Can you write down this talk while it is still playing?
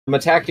I'm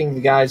attacking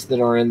the guys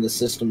that are in the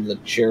system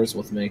that shares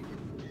with me.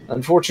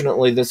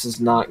 Unfortunately, this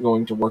is not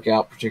going to work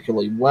out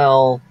particularly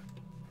well,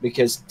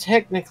 because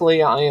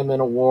technically I am in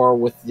a war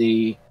with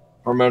the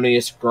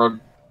Harmonious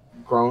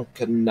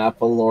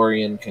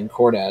Gronkanapolorian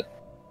Concordat,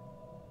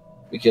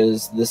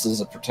 because this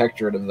is a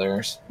protectorate of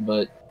theirs,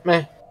 but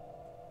meh.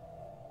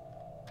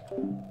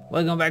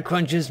 Welcome back,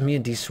 Crunches. Me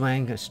and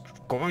Dswank is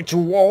going to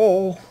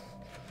war.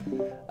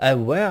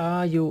 Where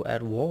are you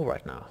at war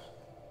right now?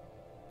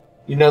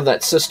 You know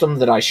that system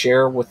that I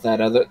share with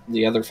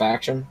the other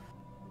faction?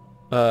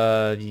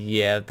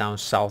 Yeah, down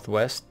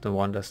southwest, the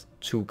one that's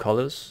 2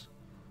 colors.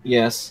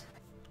 Yes.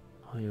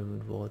 Are you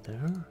in war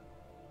there?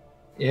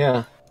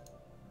 Yeah.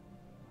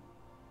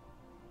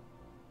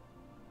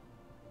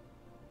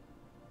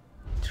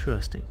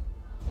 Interesting.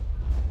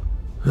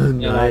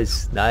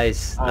 Nice,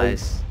 nice.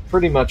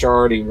 Pretty much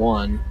already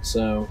won,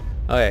 so...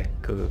 Okay,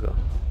 go.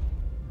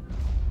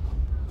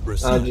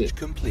 Research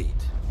complete.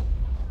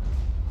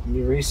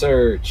 New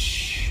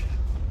research.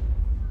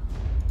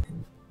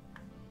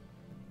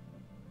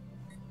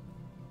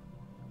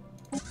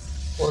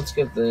 Let's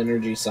get the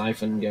energy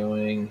siphon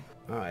going.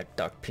 Alright,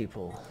 duck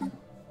people.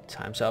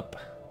 Time's up.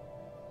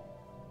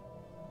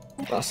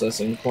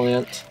 Processing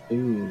plant.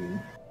 Ooh.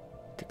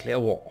 Declare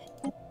war.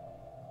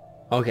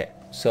 Okay,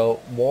 so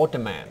war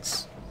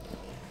demands.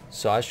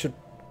 So I should...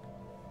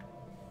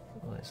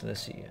 Alright, so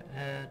let's see.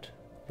 Add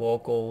war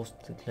goals,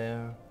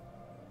 declare.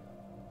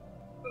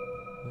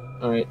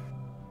 Alright.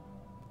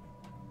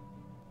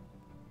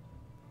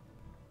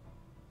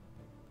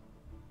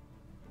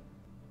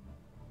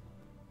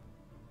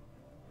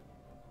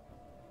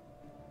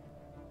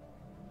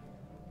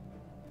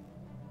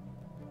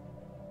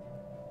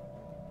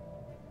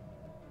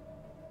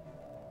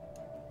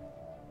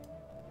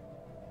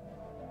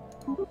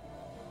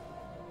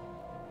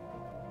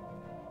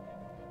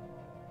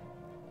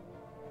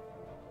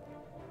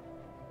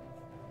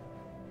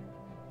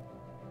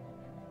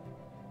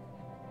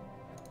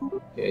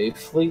 Okay,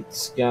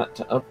 fleet's got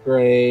to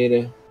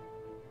upgrade,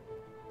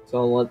 so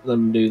I'll let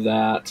them do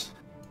that.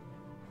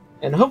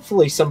 And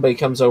hopefully somebody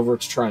comes over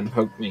to try and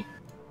poke me,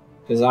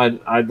 because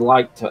I'd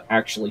like to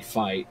actually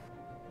fight.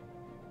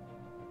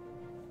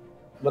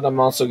 But I'm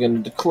also going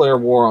to declare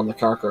war on the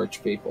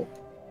cockroach people.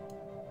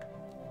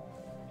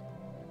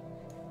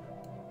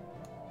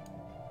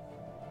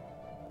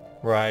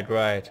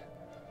 Right.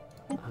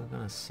 I'm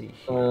gonna see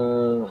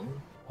here.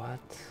 What?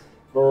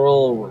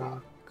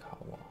 Coral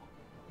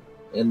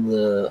in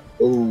the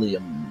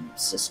Oleum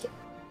system.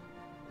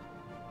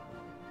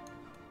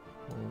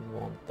 I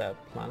want that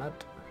planet.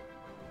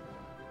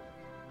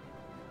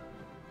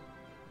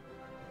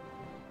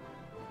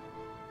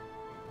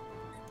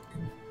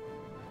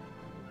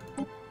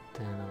 Then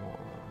I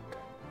want...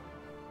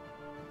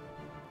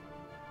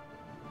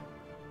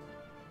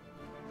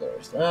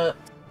 There's that.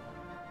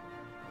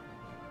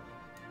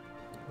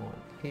 One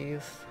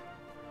Heath.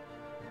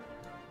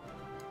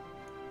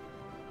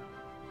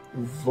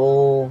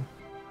 Viral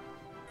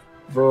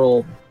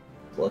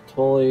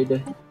Platoid.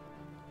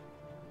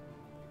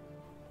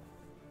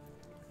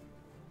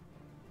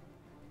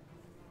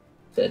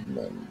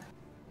 Fedman.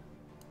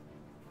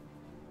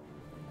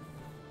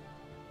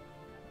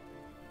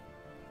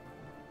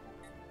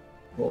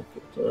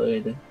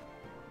 Platoid.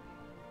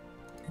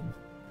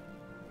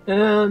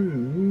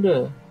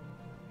 And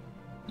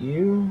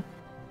you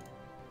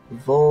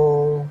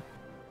Vol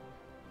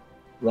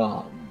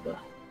Rob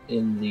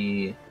in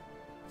the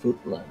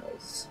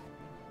Footlanas.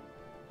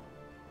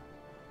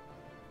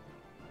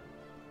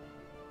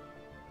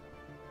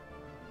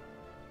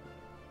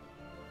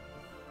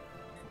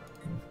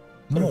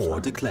 More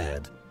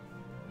declared.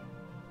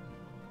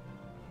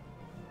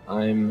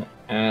 I'm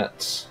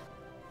at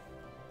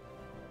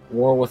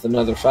war with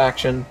another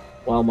faction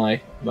while my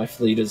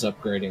fleet is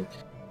upgrading,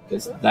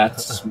 because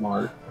that's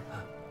smart.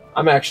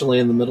 I'm actually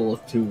in the middle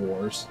of 2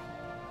 wars.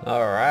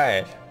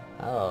 Alright.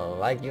 I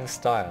like your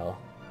style.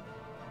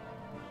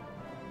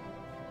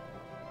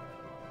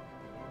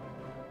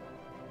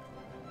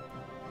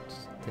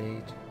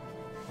 State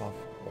of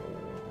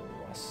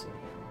Owasso.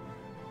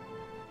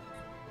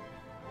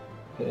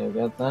 Okay, I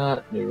got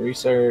that. New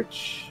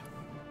research.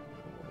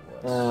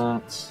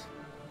 That.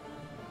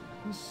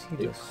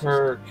 New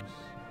Kirk.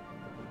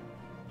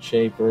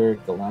 Shaper.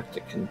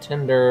 Galactic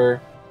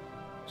Contender.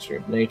 History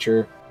of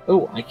Nature.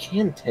 Oh, I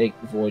can take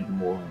Void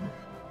Mourn.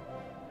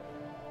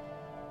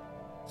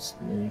 So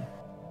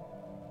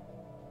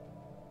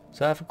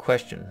I have a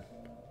question.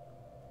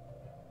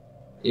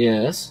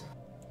 Yes.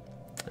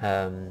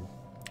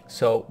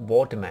 So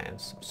war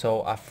demands.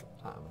 So I've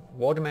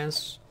war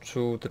demands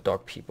to the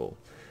dog people.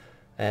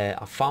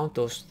 I found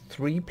those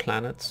 3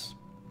 planets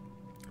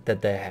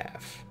that they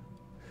have.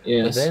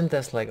 Yes. But then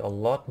there's like a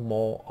lot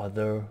more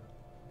other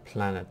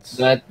planets.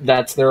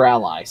 That's their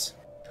allies.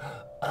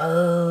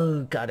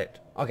 Oh, got it.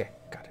 Okay,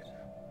 got it.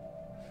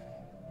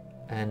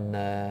 And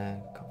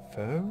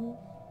confirm.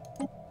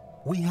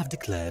 We have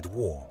declared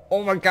war.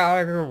 Oh my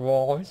god,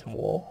 war is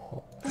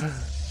war.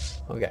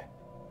 Okay,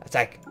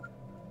 attack.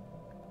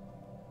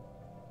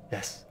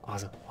 Yes,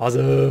 awesome.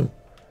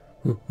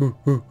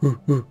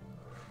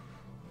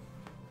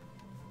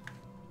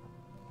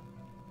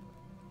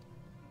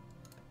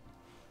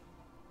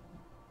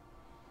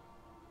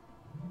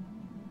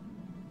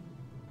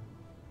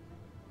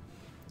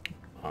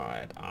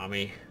 Alright,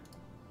 army.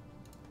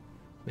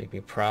 Make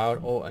me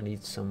proud. Oh, I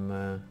need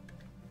some...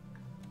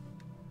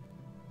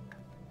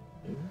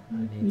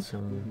 I need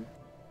some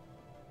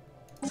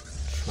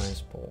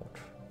transport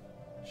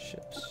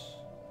ships.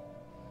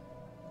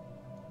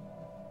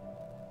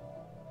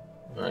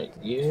 Alright,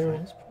 you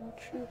Transport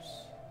ships?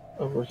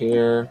 over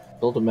here,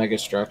 build a mega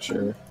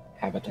structure,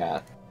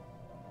 habitat.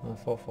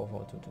 4, 4,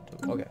 4, 2,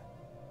 2, 2. Okay.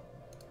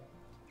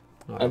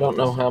 I don't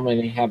know how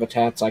many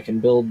habitats I can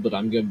build, but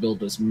I'm going to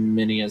build as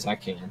many as I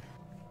can.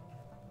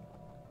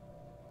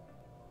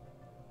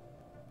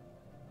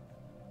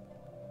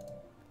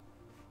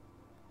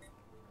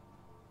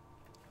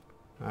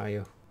 Are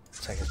you?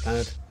 Second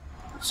planet.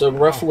 So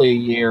roughly a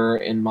year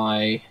and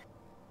my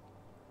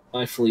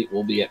fleet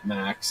will be at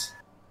max.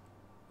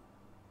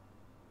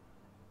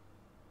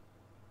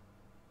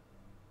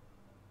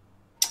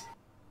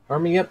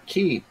 Army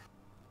upkeep.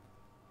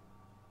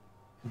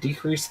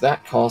 Decrease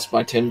that cost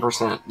by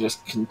 10%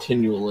 just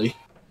continually.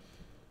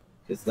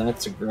 Because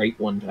that's a great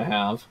one to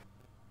have.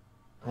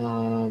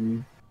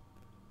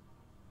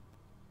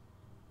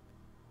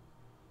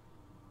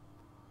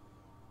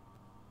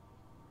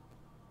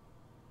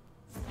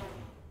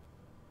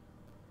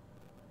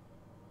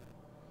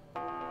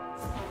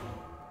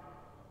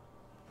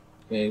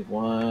 Okay,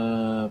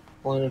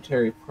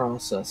 planetary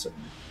processor.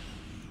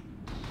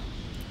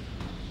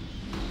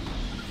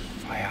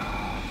 Fire.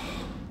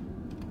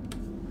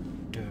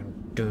 Dun,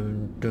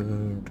 dun,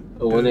 dun,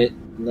 dun, Oh, and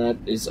that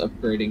is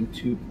upgrading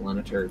to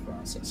planetary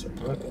processor.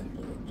 Okay.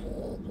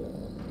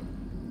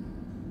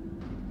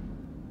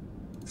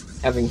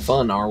 Having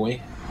fun, are we?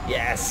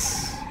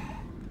 Yes.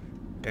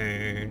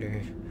 Dun,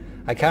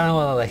 dun. I kind of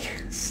want to like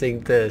sing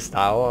the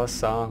Star Wars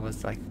song,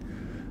 but like,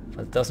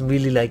 but it doesn't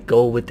really like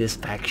go with this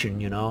faction,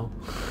 you know.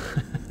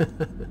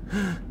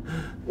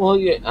 Well,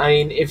 yeah, I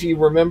mean, if you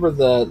remember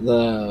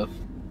the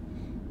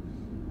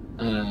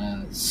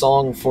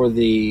song for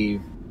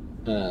the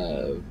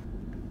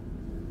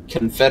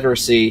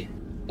Confederacy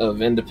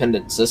of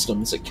Independent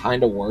Systems, it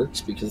kind of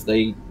works because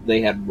they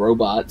had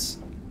robots.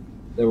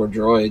 They were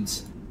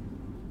droids.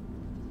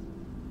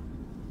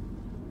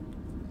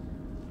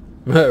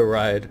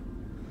 Right.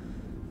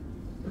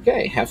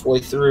 Okay, halfway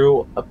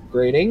through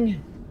upgrading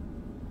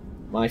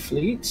my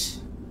fleet.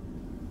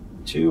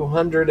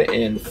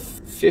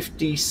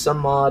 250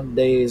 some odd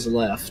days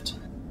left.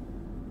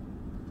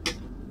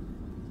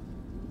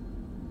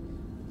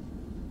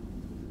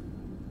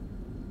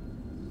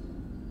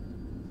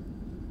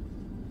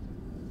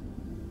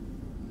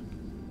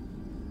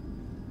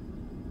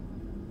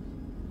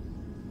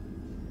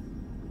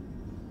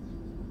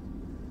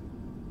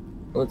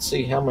 Let's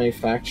see, how many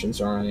factions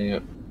are I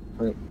at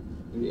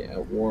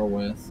war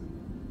with?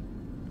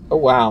 Oh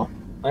wow,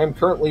 I am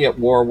currently at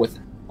war with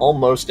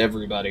almost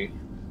everybody.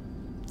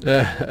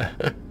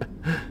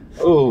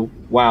 Oh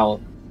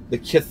wow, the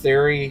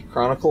Kitheri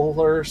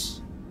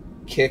Chroniclers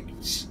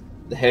kicked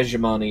the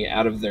hegemony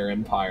out of their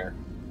empire.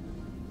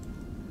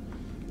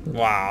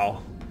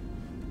 Wow.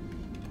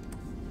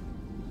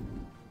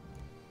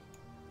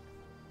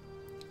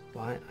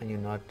 Why are you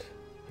not...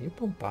 Are you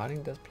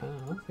bombarding this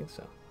planet? I don't think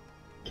so.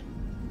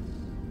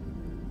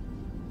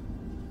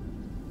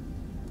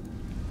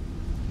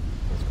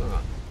 What's going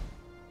on?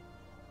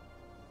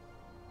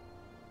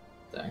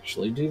 To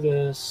actually do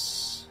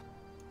this.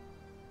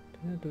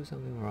 Did I do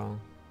something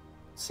wrong?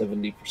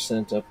 70%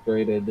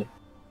 upgraded.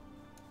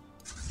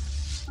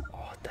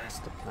 Oh, that's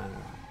the planet.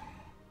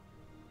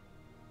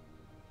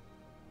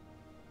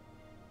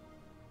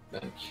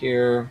 Back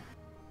here.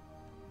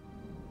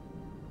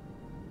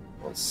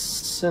 Well,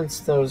 since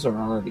those are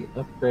already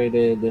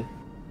upgraded...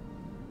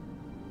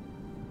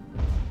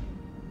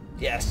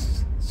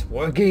 Yes, it's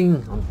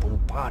working. I'm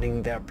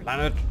bombarding their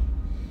planet.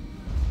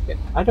 Yeah,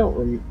 I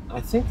don't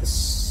I think the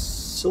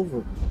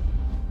silver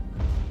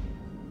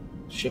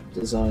ship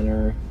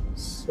designer,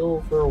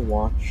 silver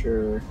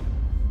watcher.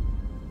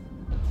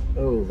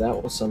 Oh,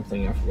 that was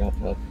something I forgot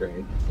to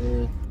upgrade.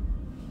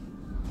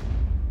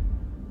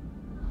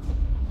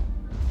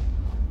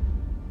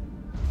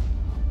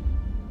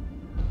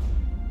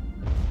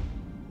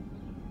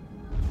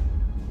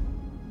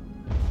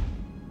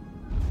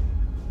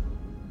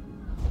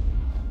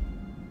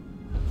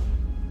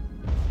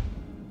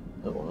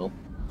 Oh well.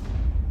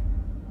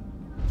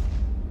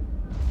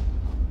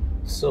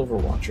 Silver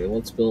watcher.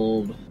 Let's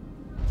build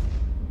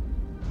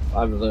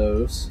 5 of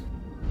those.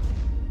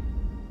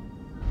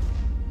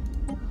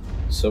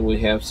 So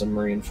we have some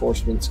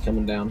reinforcements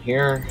coming down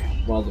here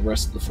while the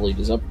rest of the fleet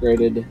is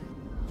upgraded.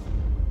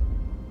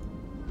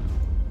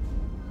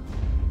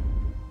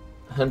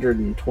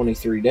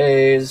 123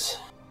 days.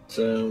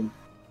 So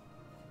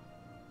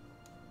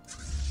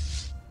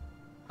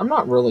I'm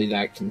not really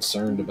that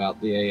concerned about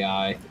the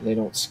AI. They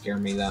don't scare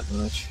me that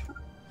much.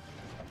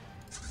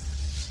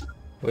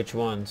 Which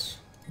ones?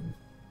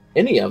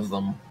 Any of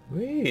them.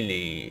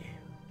 Really?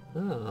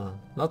 Oh,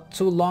 not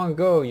too long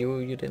ago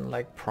you didn't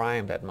like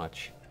Prime that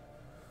much.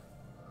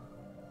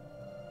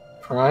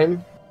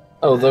 Prime?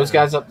 Oh, those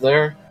guys up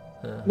there?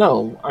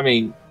 No, I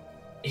mean,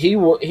 he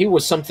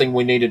was something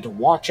we needed to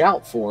watch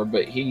out for,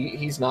 but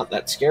he's not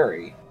that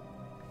scary.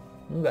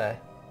 Okay.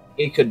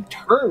 He could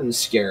turn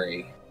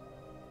scary.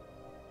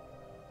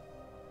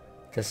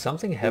 There's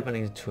something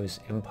happening to his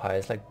empire.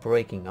 It's like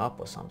breaking up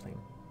or something.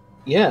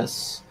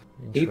 Yes.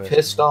 He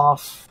pissed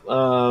off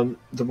the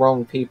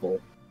wrong people.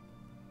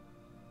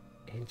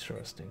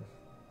 Interesting.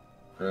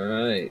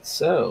 Alright,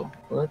 so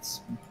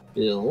let's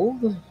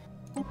build.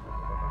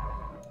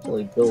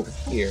 Actually, build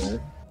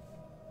here.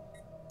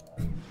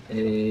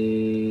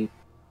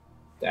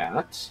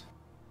 That.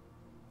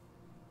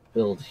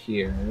 Build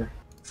here.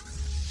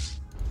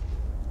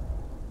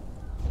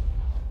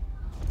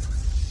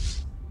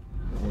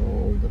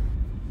 Build.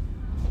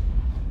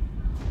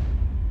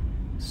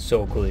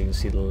 So cool, you can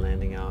see the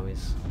landing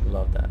armies.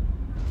 Love that.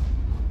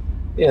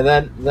 Yeah,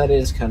 that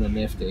is kind of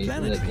nifty.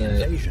 Planetary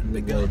invasion the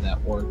way begun.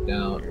 that worked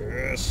out.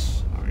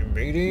 Yes, I'm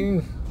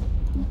invading.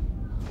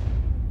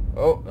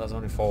 Oh, that's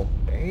only 4.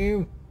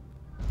 Damn.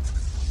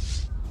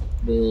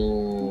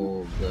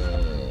 Build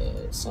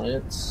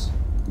science.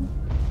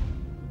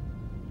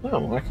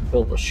 Oh, I can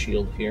build a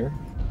shield here.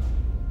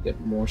 Get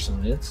more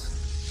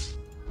science.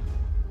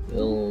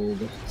 Build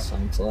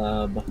science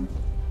lab.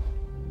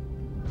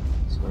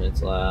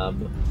 Science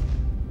lab.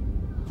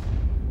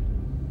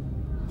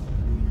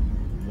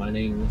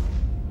 Mining.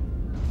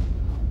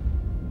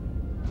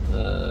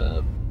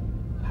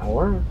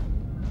 Power.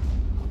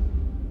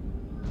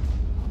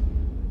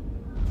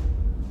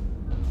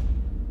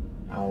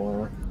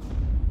 Power.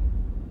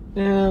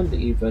 And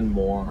even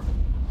more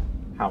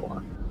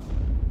power.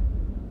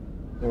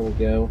 There we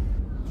go.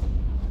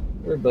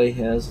 Everybody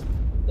has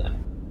that.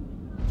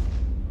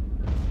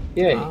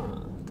 Yay.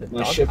 The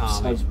My dog ships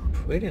arm is have-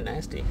 pretty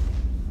nasty.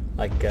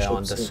 Like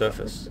on the Ships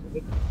surface.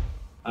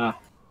 Ah.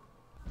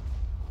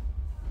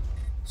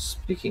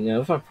 Speaking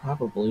of, I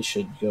probably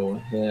should go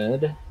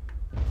ahead.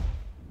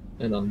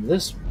 And on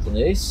this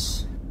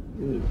place...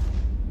 Ooh.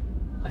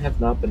 I have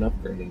not been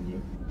upgrading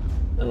you.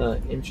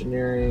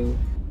 Engineering...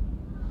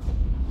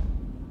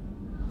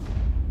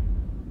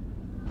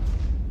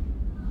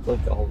 Click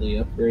all the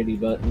upgradey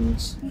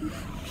buttons.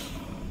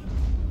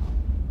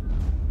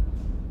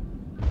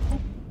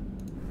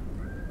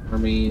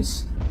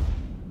 Armies.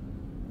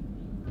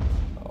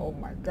 Oh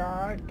my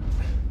god.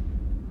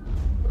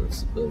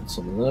 Let's build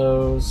some of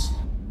those.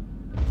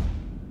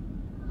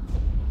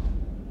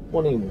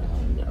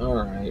 21.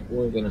 Alright,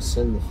 we're gonna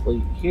send the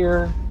fleet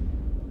here.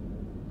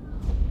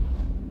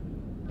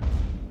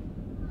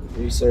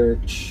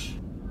 Research.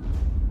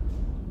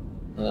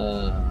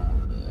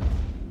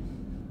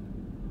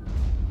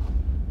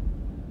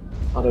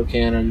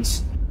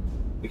 Autocannons.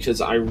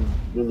 Because I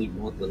really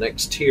want the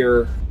next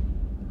tier.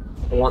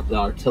 I want the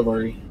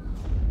artillery.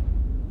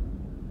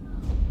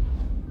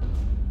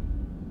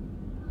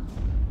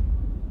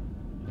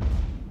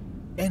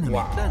 Enemy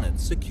Wow. planet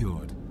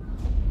secured.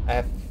 I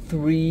have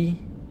 3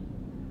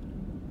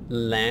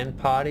 land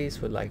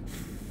parties with like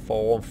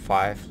 4 or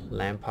 5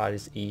 land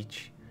parties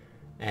each.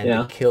 And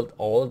Yeah. they killed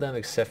all of them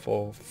except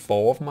for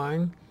 4 of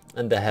mine.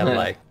 And they have Yeah.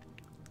 like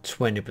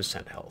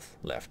 20% health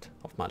left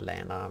of my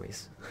land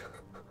armies.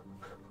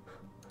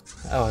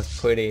 That was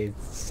pretty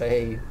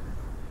insane.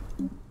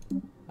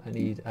 I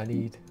need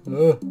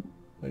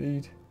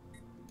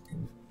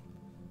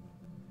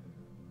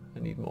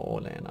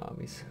more land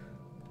armies.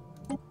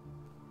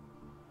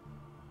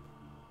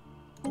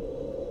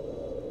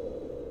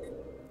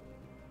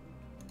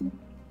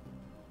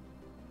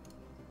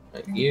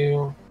 Like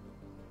you.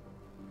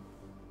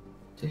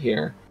 To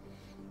here.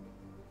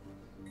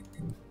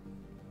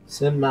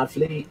 Send my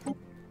fleet.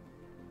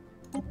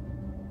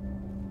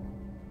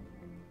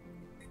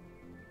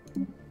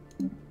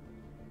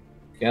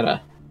 Got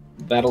a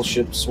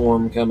battleship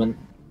swarm coming.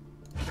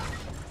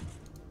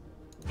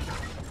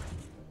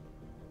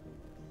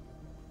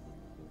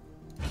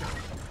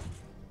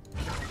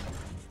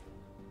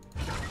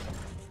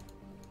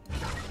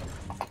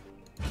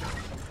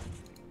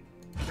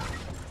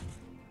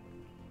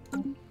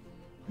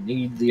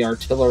 Need the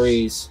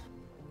artilleries.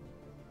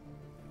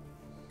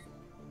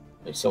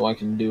 So I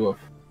can do a...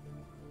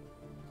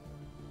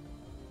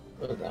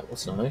 Oh, that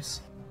was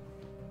nice.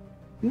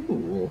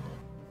 Ooh.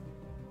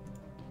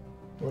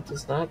 What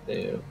does that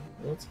do?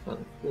 That's kind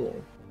of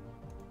cool.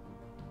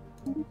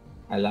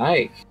 I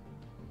like.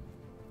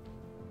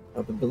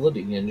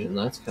 Ability engine,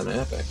 that's kind of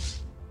epic.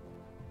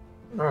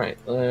 Alright,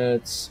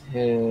 let's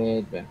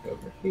head back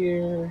over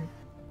here.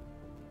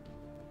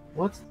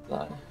 What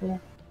the hell?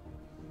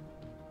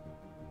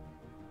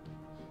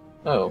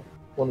 Oh,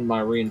 one of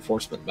my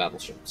reinforcement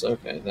battleships.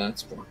 Okay,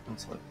 that's one. I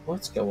was like,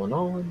 what's going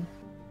on?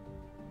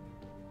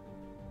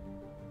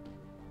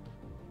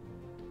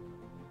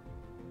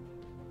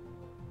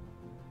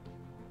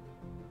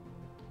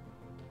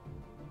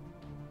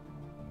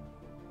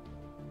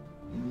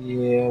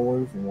 Yeah,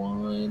 we've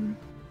won.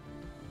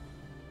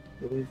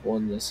 We've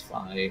won this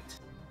fight.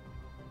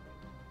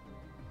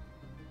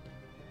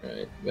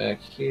 Alright. Back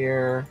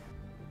here.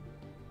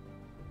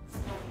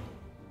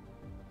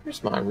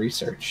 Here's my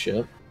research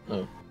ship.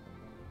 Oh.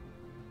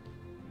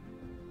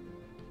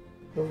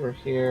 Over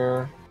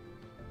here.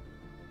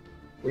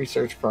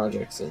 Research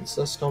projects in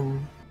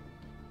system.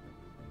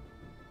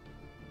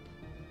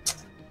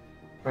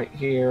 Right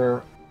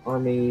here.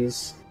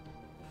 Armies.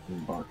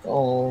 Embark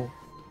all.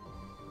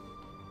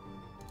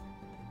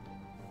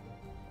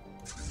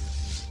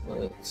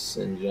 Let's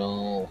send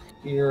y'all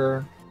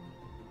here.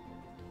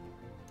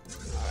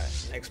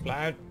 Alright, next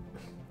planet.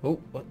 Oh,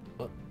 what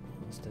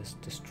is this?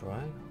 Destroy?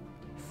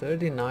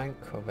 39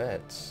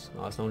 corvettes.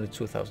 Oh, it's only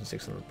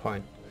 2,600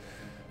 points.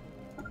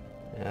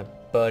 Yeah,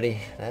 buddy,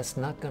 that's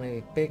not gonna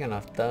be big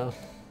enough though.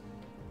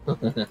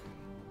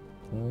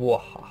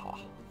 Wahaha.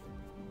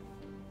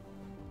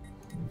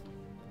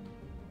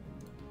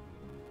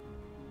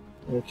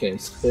 Okay,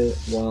 spit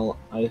while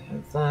I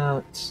have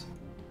that.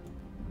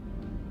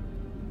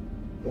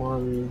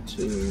 1,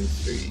 2,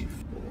 3,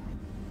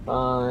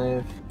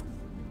 4, 5.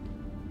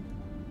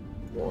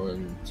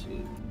 1,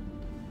 2,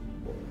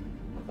 4,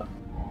 5.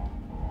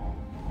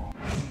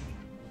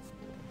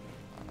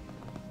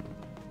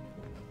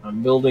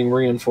 I'm building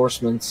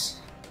reinforcements.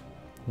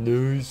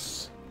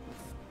 Nice.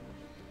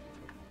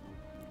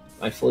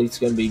 My fleet's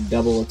gonna be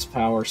double its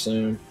power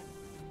soon.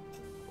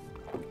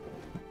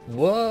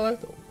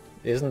 What?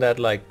 Isn't that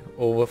like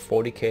over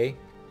 40k?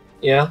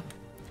 Yeah.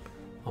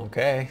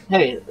 Okay.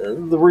 Hey,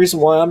 the reason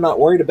why I'm not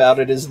worried about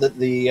it is that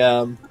the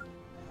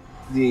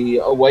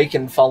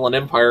awakened fallen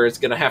empire is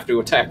gonna have to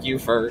attack you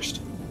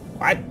first.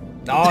 What?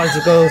 Oh,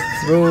 to go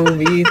through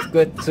me,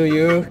 good to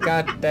you.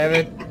 God damn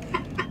it.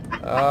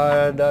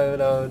 Oh,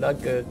 no,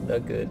 not good,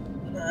 not good.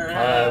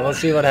 Alright, we'll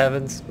see what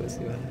happens. We'll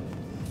see what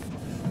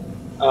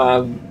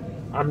happens.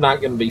 I'm not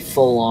gonna be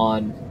full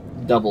on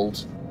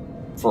doubled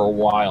for a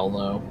while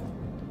though.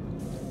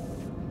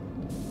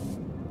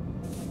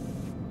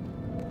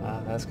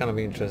 That's gonna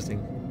be interesting.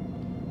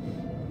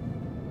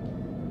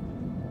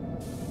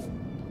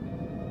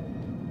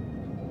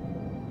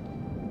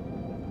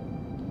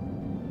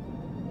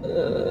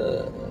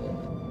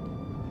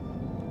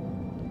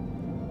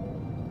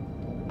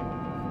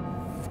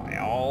 Fire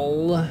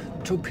all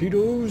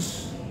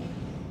torpedoes.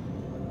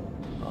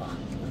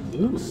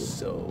 Ooh,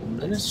 So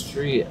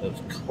Ministry of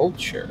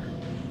Culture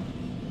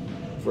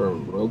for a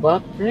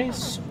robot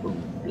race?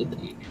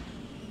 Really?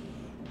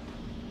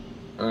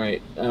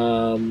 Alright,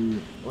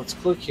 let's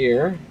click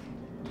here.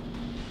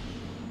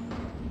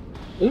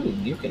 Ooh,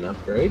 you can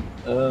upgrade.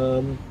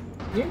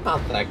 You're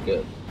not that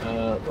good.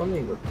 Let me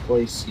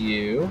replace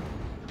you.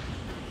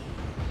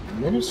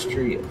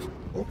 Ministry of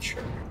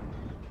Culture.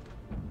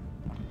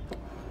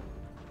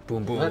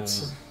 boom, boom.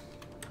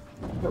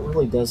 That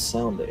really does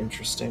sound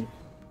interesting.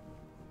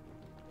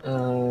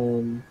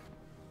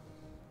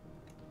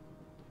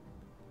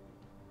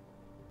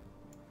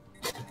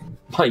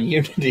 My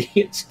unity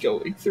is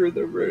going through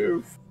the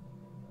roof.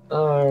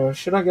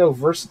 Should I go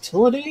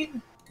versatility?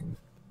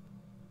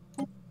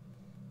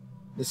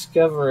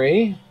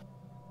 Discovery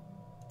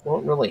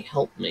won't really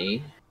help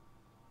me.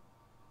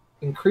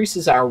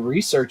 Increases our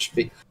research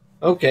speed.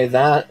 Okay,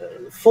 that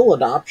full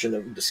adoption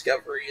of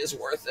discovery is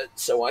worth it,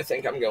 so I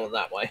think I'm going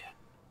that way.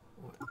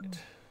 Wait,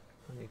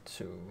 I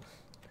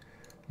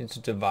need to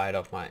divide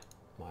up my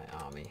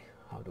army.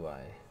 How do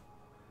I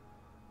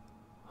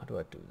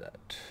do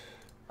that?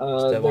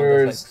 Is there one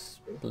that like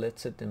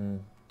splits it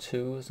in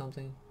two or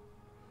something?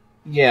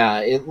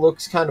 Yeah, it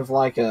looks kind of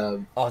like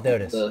a... Oh, there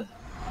it is.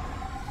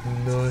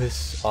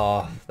 Nice.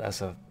 Oh,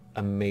 that's an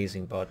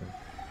amazing button.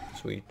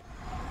 Sweet.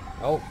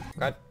 Oh,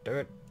 god damn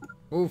it.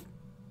 Move.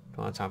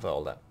 Don't have time for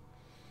all that.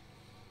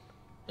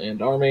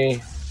 And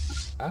army.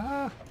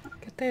 Ah,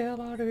 get the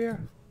hell out of here.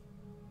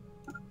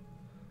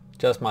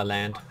 Just my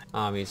land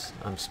armies.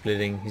 I'm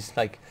splitting. He's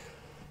like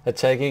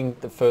attacking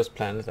the first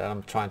planet that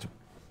I'm trying to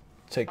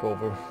take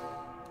over.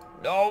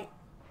 No!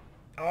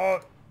 Oh,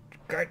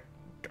 God.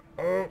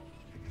 Oh,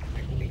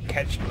 he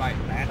catch my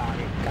land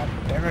army. God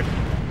damn it.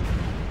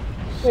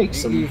 Make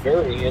some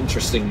very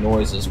interesting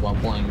noises while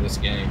playing this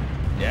game.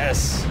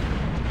 Yes.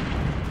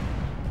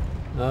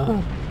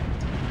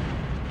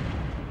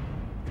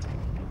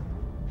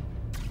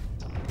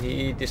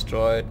 He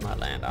destroyed my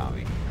land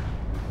army.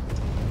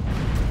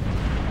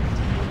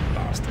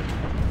 Bastard.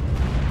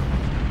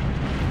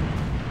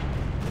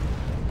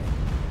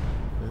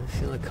 I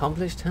feel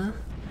accomplished, huh?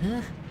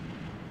 Huh?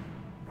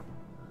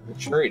 I'm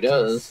sure he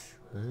does.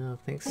 I don't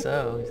think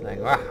so. He's like,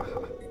 wow.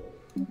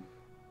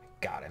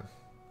 Got him.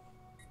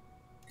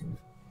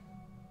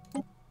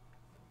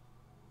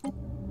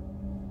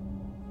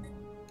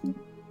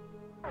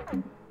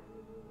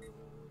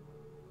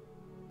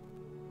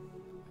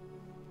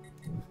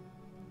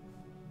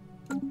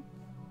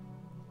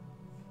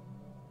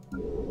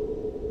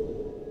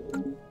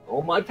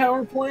 All my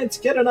power plants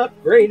get an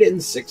upgrade in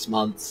 6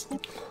 months.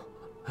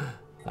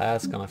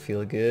 That's gonna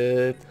feel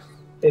good.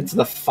 It's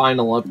the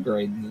final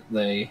upgrade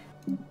that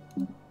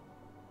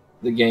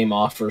the game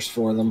offers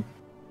for them.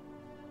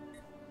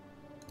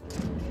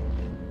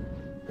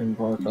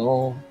 Embark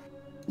all.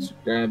 Let's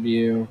grab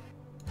you.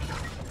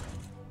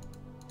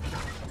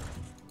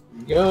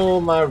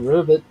 Go, my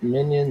robot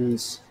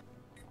minions.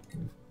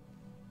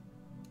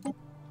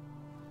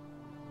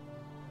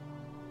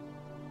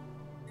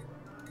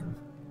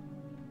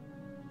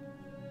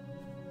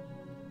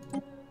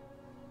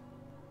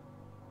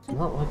 It's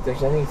not like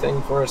there's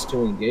anything for us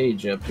to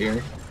engage up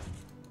here.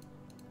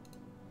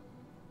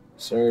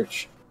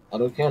 Search.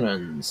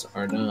 Autocannons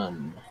are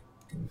done.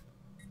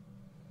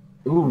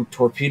 Ooh,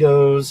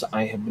 torpedoes.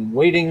 I have been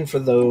waiting for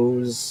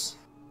those.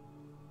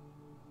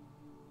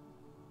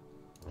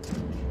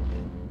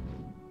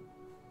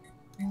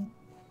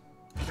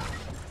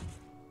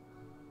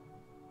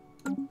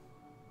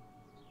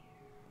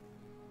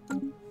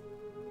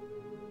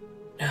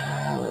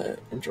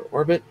 Enter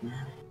orbit.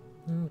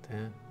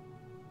 Okay.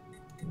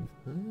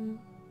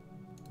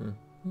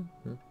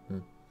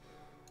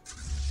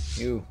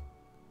 You.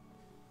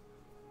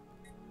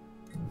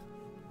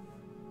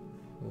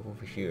 Move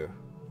over here.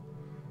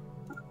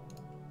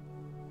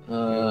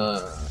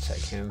 Attack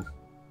him.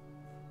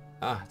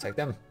 Attack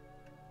them.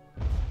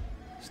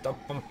 Stop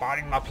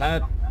bombarding my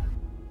planet.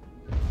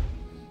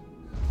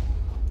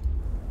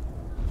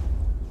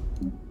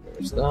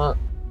 There's that.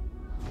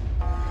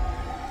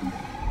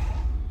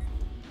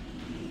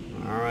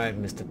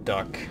 Alright, Mr.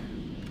 Duck.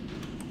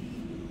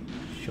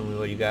 Show me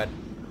what you got.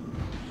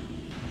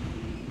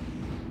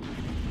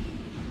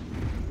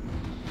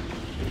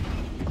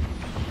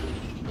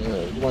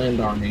 Land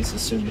armies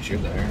as soon as you're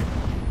there.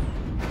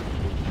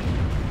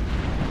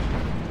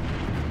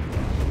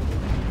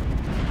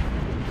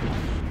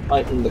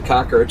 Fighting the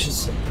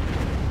cockroaches.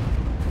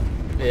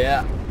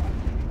 Yeah.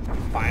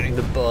 Finding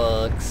the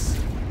bugs.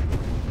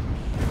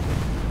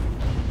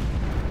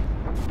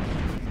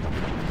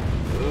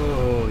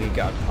 Ooh, he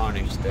got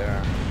punished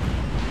there.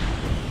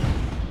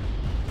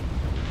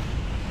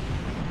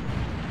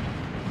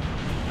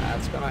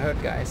 That's gonna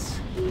hurt, guys.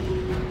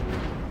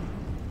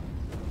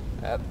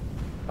 Yep.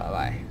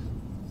 Bye-bye.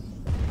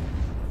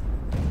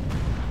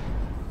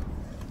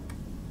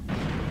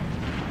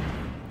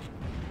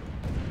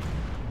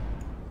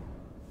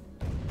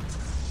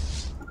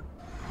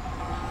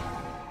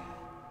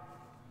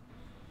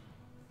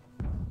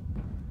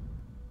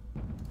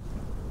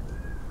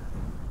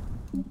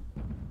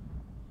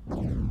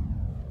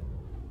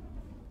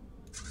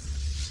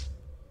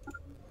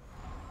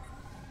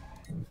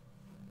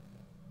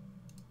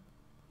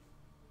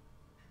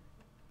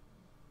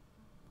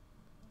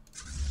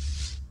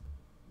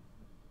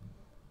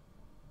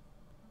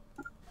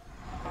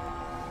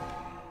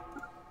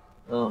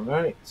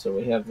 Alright, so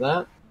we have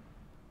that.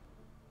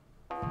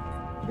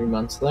 3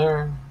 months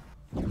there.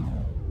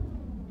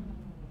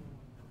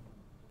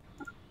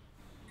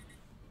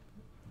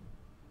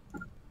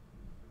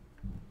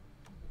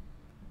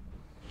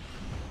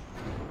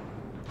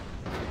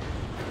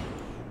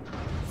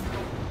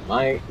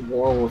 My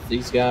war with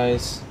these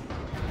guys.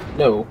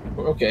 No,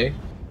 okay.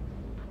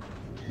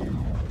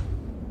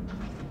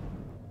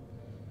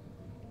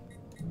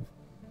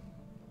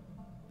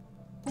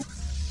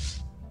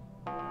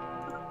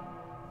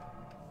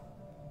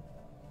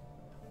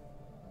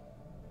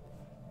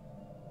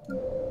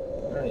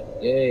 Alright,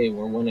 yay,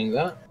 we're winning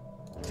that.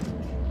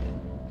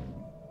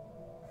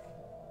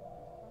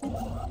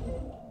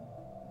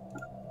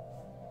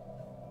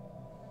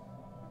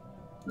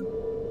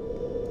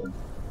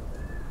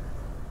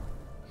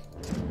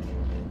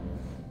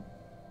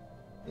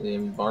 The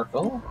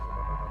Embarkle.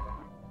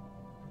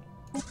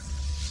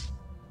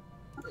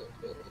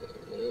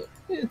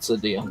 It's a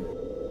deal.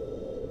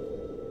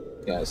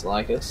 You guys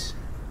like us?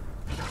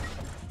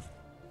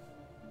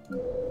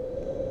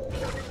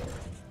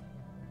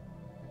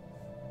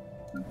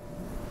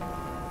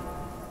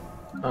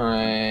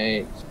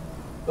 Alright,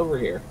 over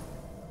here.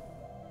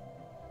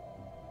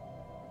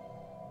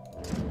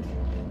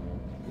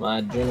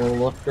 My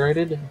general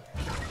upgraded.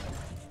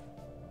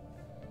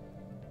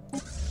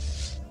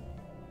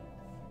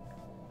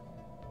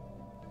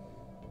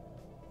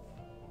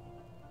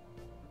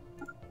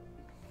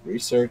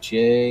 Research,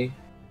 yay.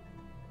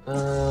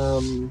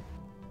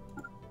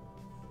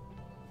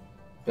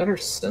 Better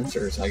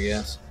sensors, I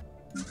guess.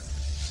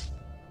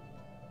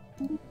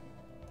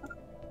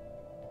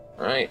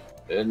 Alright,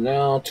 and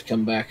now to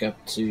come back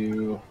up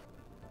to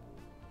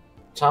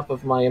top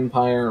of my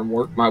empire and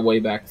work my way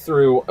back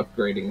through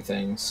upgrading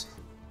things.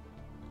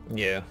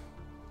 Yeah.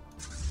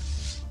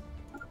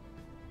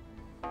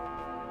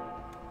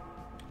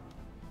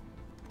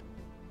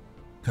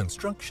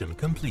 Construction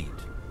complete.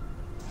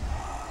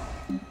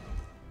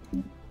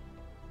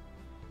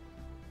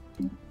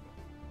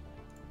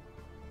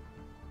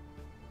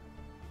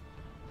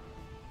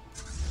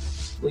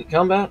 Fleet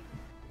combat?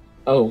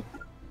 Oh.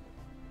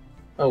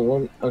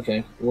 Oh,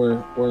 okay.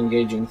 We're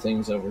engaging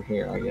things over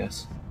here, I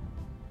guess.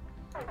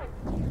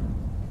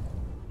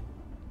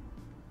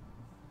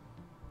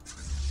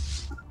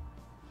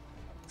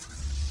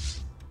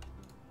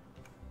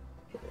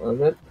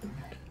 Orbit.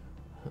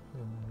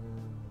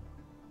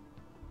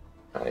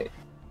 Alright.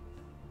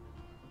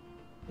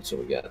 So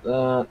we got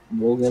that.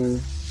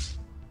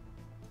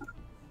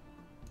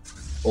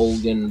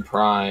 Volgan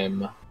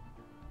Prime.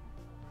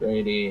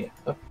 Grady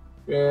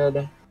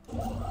upgrade.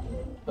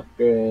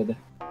 upgrade,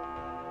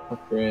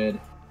 upgrade,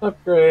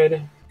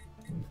 upgrade.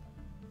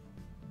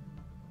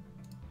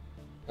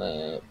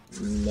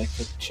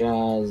 Mecha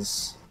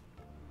Chaz.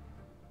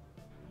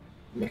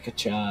 Mecha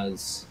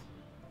Chaz.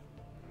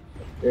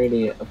 Upgrade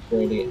it,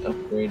 upgrade it,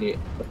 upgrade it,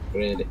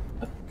 upgrade it,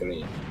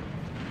 upgrade.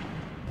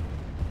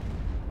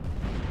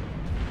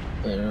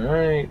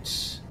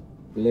 Alright.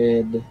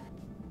 Lid.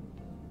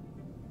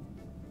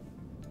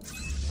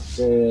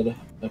 Upgrade,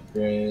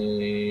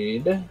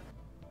 upgrade.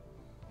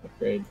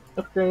 Upgrade,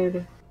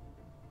 upgrade.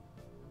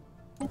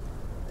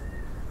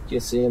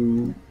 Kiss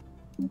him.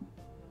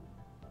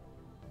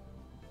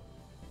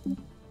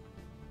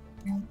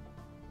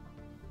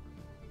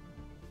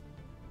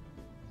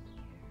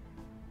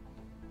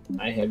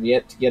 I have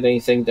yet to get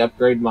anything to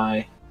upgrade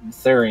my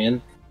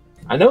Betharian.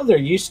 I know there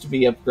used to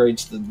be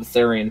upgrades to the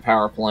Betharian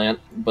power plant,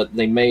 but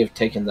they may have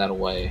taken that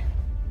away.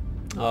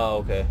 Oh,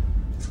 okay.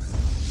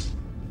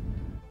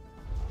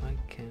 Why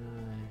can't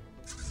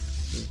I...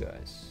 You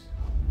guys.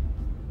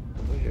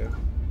 Over here.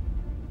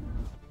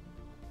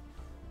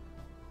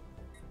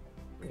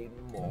 We need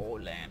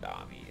more land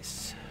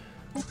armies.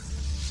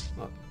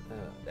 Oh,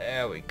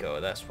 there we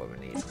go. That's what we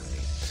need. I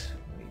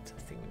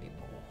think we need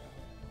more.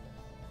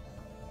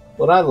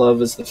 What I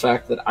love is the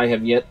fact that I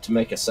have yet to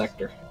make a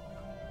sector.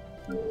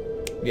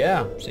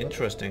 Yeah, it's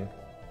interesting.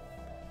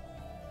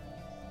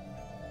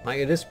 Like,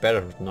 it is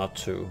better not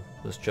to.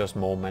 It's just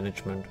more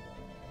management.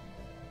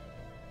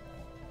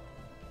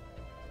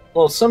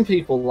 Well, some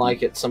people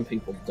like it, some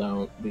people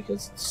don't,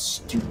 because it's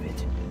stupid.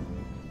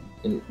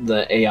 And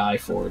the AI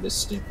for it is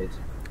stupid.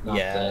 Not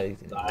Yeah,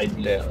 the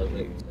idea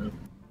definitely. of it. So.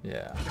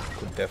 Yeah,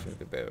 could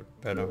definitely be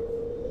better.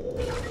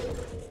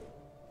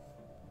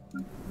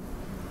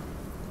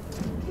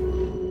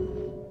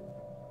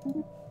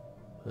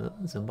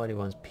 Somebody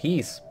wants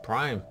peace.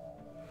 Prime.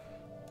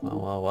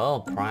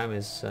 Well, Prime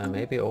is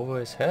maybe over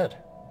his head.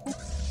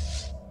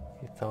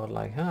 He thought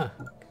like, huh,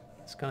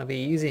 it's gonna be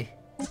easy.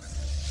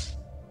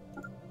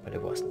 But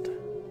it wasn't.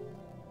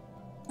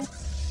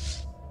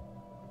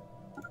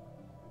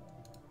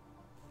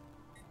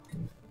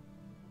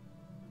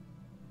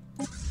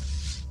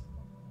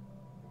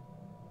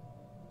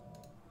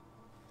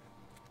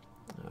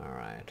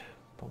 Alright,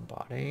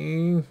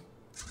 bombarding.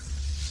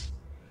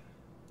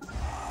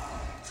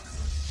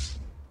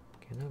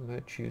 Can I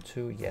merge you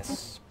two?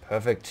 Yes,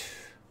 perfect.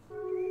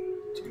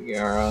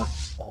 Tiara.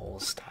 All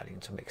starting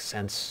to make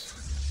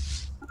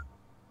sense.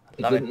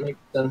 It didn't make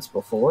sense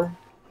before.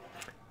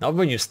 Not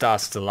when you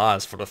start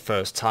Stellaris for the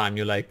first time,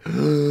 you're like,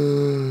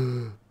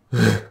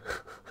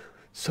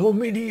 so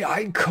many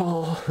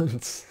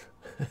icons.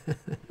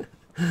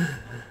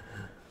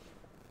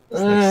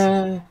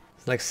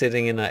 It's like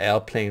sitting in an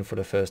airplane for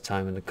the first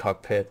time in the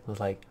cockpit. I was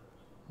like,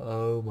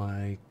 oh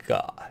my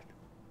god.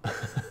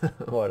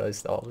 What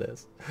is all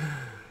this?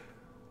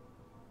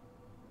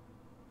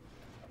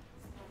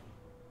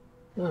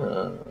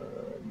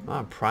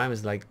 Prime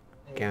is like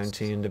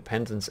guaranteeing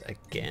independence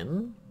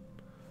again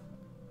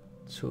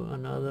to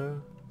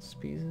another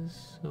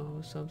species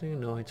or something.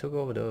 No, he took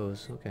over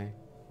those. Okay.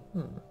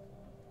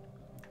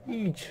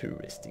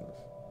 Interesting.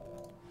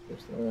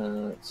 There's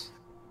that.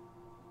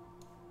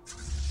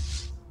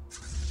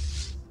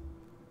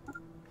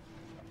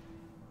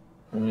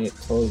 Alright,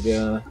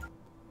 Toga.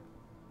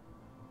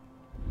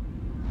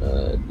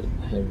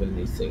 Didn't have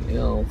anything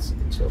else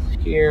until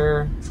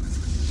here,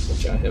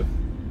 which I have.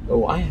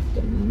 Oh, I have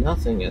done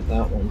nothing at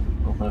that one.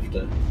 I'll have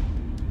to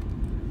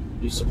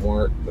do some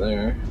work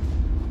there.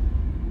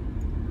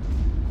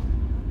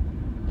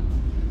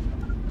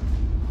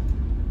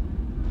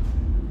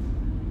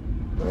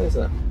 Why is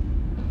that?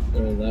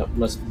 That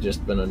must have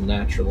just been a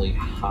naturally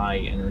high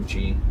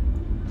energy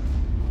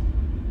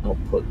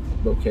output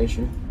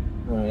location.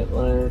 Alright,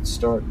 let's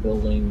start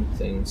building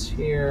things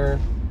here.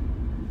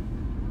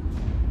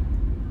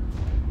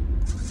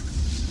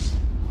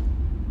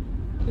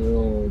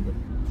 Build.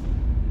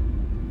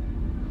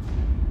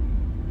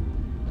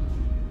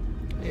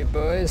 Hey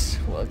boys,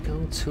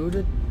 welcome to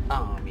the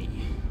army.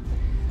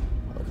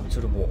 Welcome to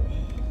the war.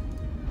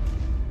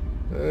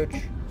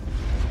 Merge.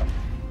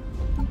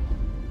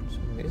 It's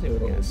amazing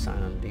we can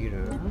assign a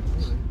leader.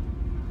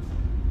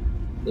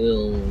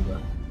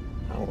 Build.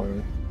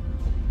 Power.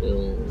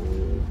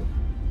 Build.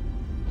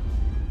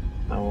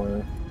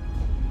 Power.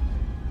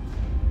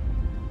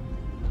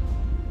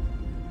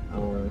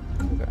 Power.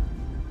 Okay.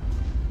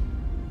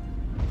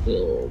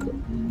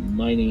 Build.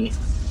 Mining.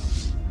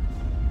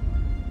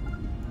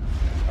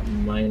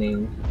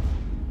 Mining.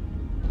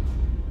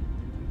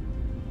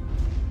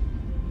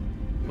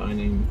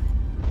 Mining.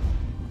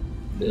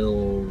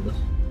 Build.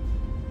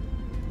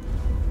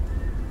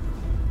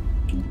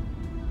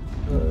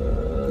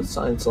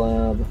 Science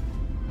lab.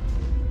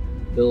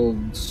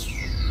 Builds.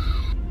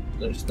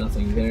 There's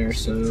nothing there,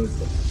 so.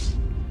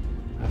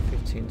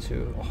 F-15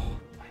 too.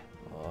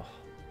 Oh.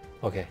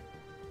 Okay.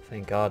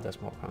 Thank God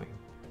there's more coming.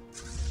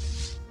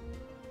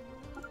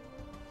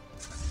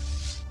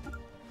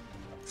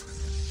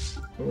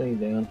 Way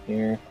down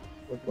here.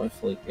 Where'd my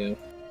fleet go?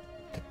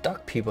 The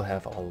duck people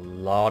have a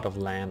lot of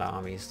land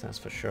armies, that's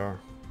for sure.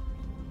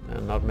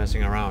 They're not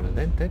messing around,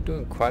 and they're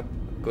doing quite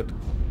a good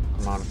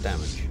amount of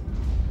damage.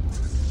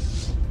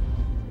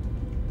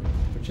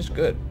 Which is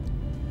good.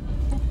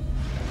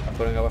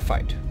 Putting up a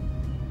fight.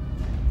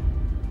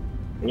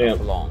 Yeah. Not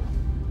for long.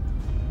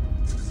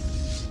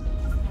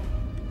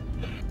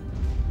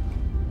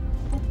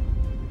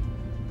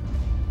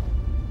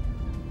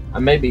 I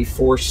may be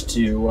forced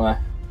to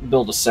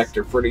build a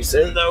sector pretty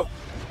soon, though.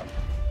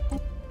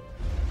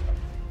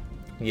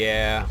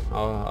 Yeah,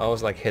 I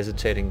was like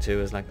hesitating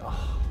too. It's like,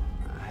 oh,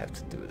 I have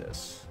to do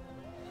this.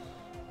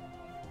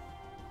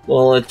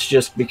 Well, it's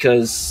just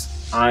because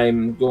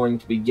I'm going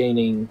to be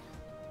gaining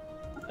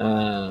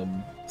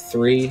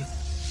 3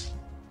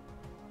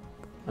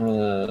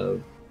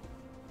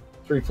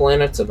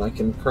 planets, and I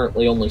can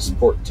currently only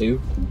support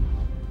 2.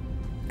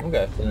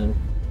 Okay.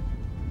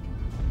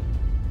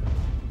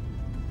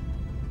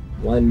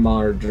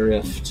 Weimar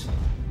Drift.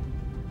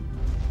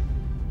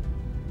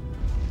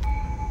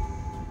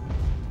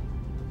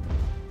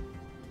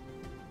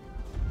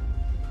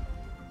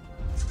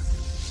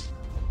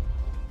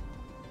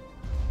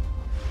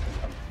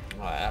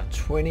 I have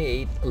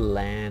 28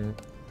 land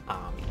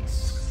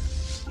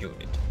armies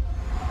unit.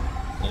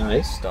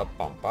 Nice. Stop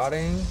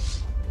bombarding.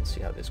 Let's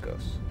see how this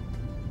goes.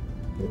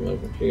 Move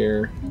over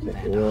here.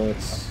 Take a look.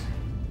 This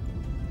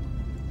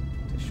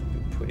should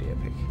be pretty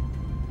epic.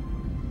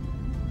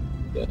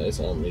 Guys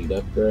all need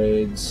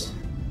upgrades.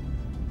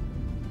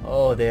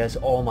 Oh, there's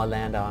all my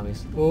land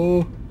armies.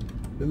 Oh,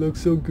 it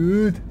looks so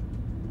good.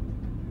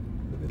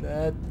 Look at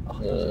that. Oh,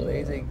 that's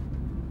amazing.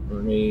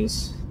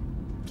 Armies.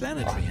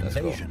 Planetary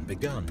invasion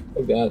begun.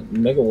 Oh god,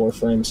 Mega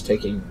Warframes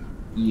take a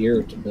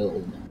year to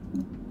build.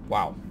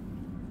 Wow.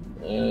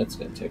 That's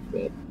gonna take a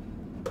bit.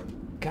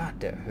 God,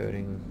 they're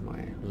hurting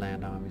my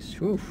land armies.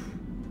 Oof.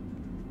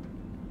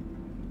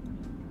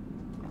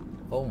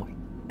 Oh my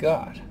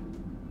god.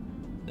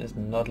 It's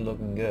not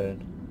looking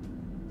good.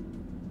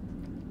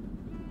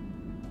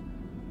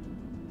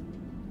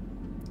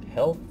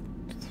 Health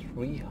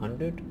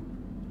 300?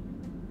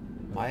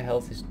 My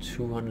health is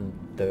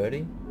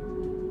 230?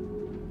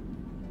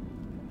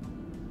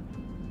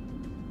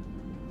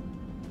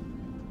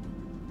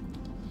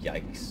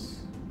 Yikes.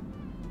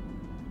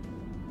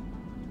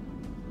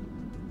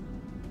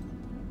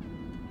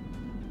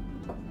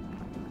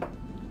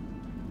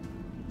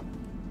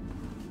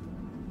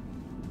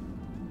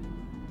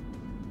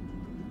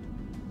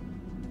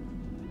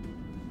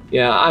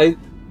 Yeah, I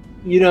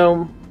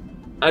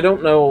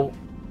don't know.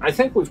 I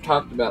think we've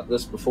talked about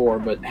this before,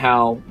 but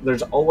how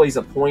there's always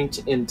a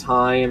point in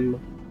time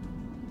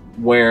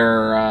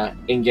where,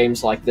 in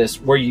games like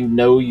this, where you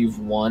know you've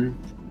won.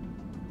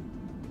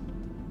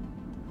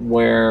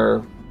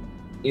 Where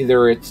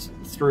either it's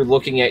through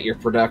looking at your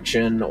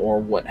production or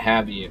what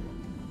have you.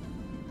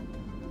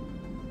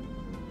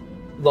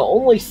 The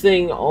only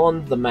thing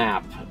on the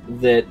map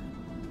that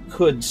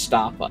could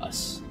stop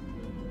us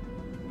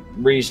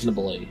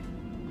reasonably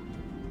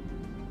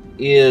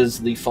is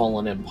the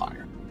Fallen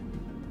Empire.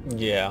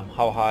 Yeah,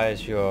 how high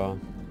is your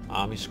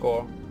army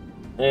score?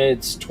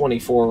 It's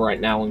 24 right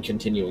now and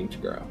continuing to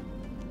grow.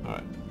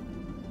 Alright.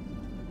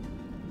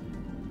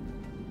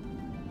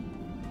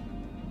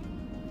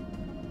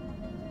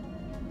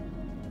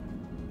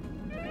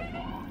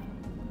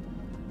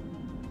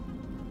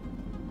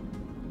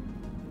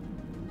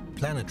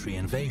 Planetary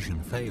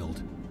invasion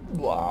failed.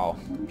 Wow.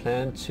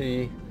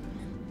 Planetary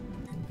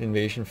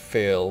invasion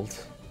failed.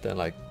 They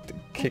like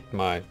kicked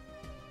my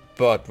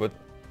butt with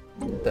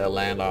their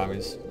land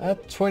armies.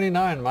 At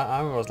 29, my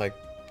army was like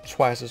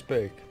twice as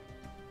big.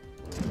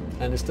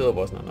 And it still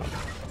wasn't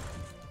enough.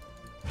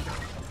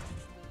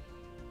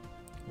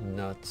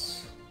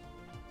 Nuts.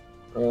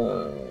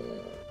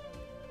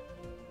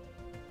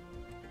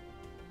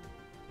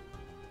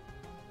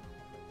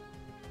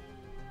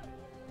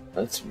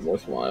 That's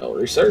worthwhile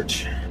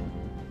research.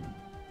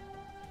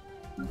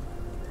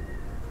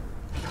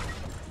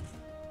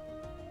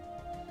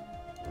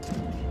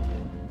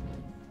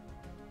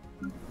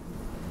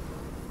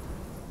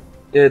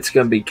 It's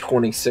gonna be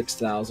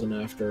 26,000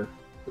 after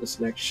this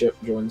next ship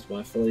joins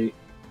my fleet.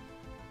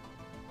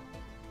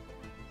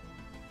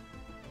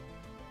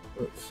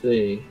 Let's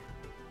see.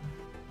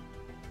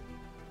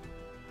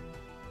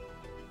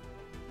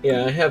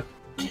 Yeah, I have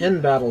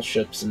 10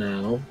 battleships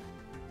now.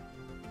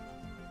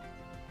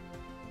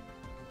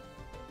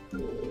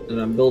 And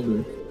I'm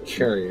building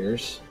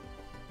carriers.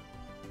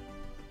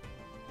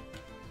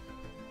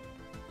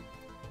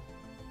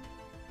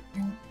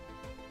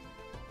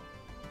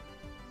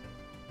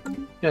 You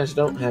guys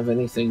don't have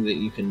anything that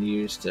you can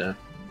use to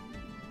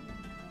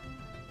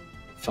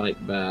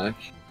fight back.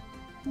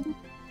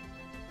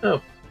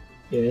 Oh,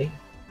 yay.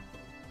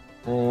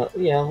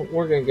 Yeah,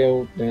 we're gonna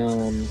go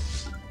down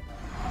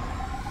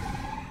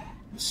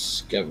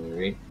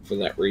Discovery for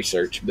that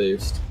research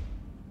boost.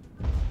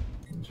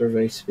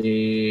 Survey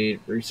speed,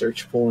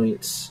 research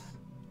points.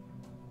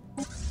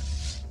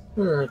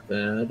 Not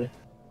bad.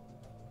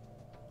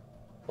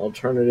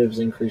 Alternatives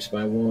increase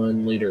by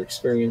 1, leader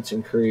experience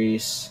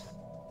increase.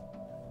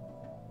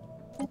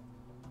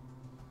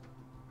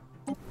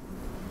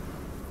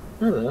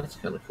 Oh, that's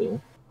kind of cool.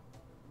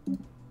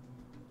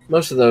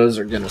 Most of those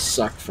are going to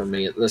suck for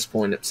me at this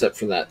point, except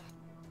for that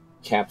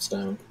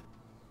capstone.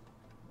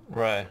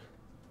 Right.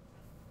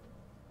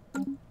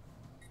 Damn.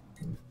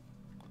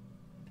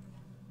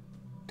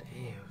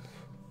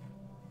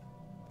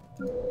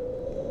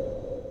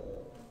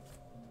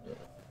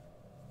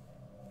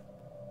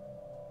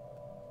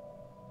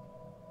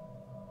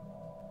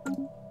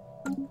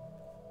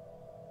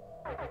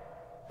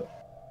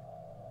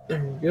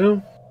 There we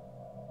go.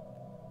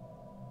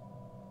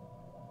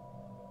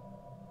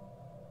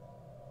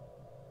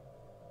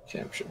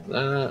 Capture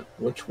that.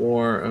 Which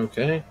war?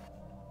 Okay.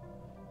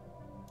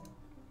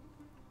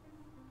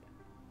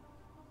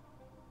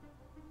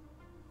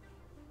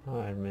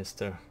 Alright,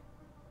 mister.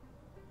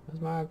 Where's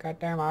my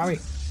goddamn army?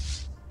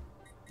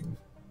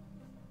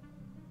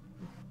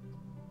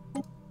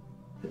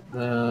 Get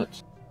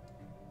that.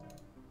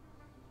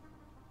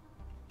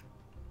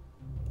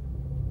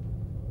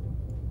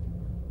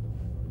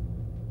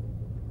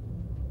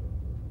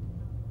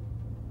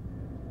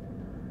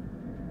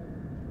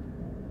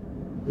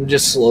 I'm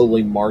just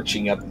slowly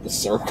marching up the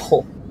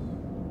circle.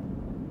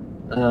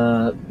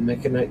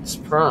 Mechanics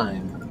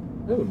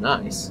Prime. Oh,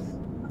 nice.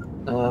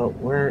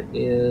 Where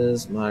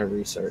is my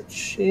research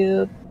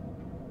ship?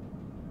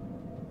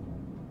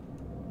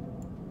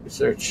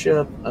 Research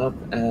ship up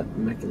at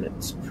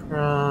Mechanics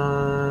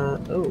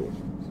Prime. Oh.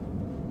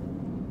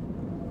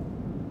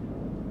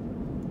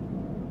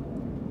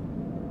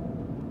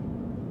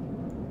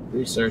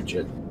 Research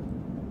it.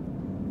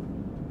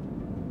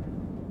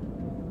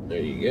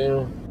 There you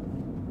go.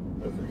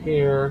 Over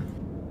here.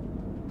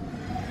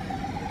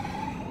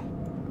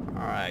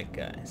 Alright,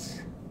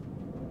 guys.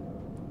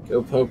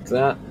 Go poke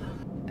that.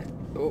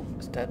 Oh,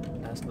 is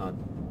that's not...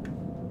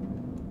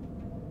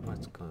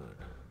 What's going on?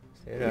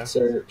 Stay there.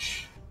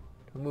 Research.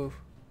 Don't move.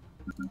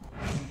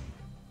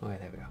 Okay,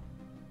 there we go.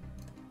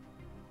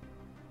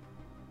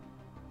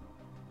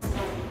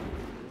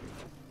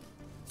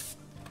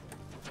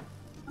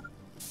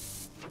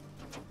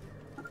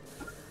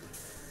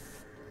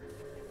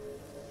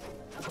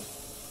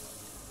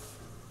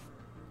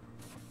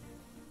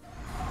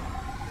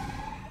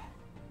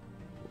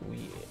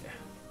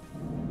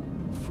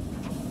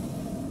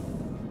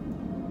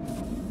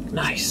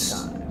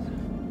 Nice.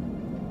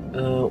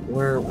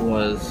 Where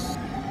was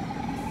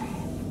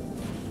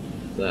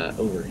that?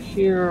 Over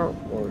here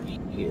or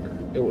here?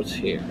 It was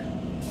here.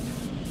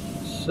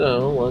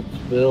 So let's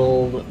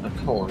build a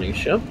colony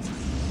ship.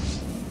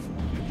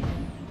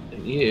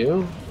 And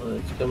you,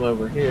 let's come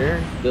over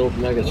here, build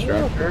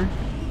megastructure.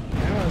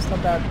 No, it's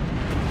not bad.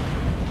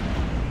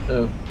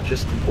 Oh,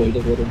 just wait a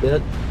little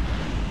bit.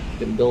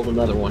 You can build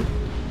another one.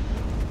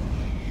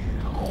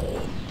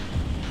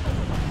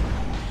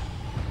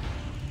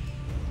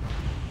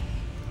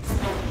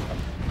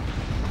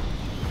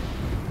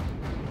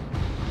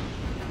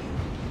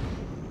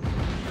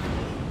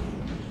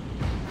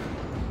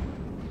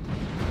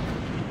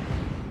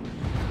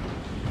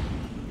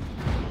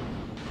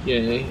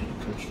 Yay,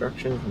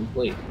 construction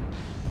complete.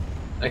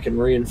 I can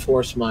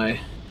reinforce my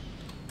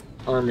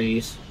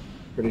armies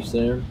pretty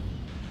soon.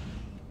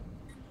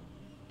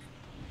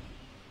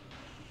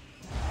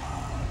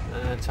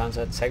 Turns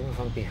out attack me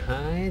from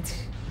behind.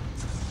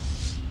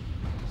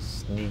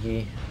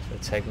 Sneaky. So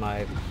attack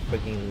my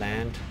freaking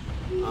land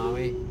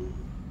army.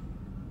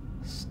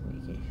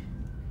 Sneaky.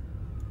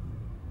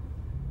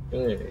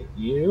 Okay,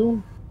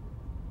 you.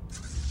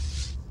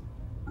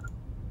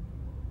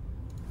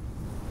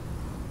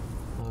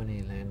 How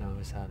many land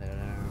armies are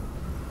there?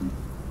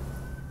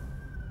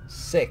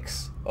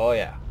 6. Oh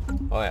yeah.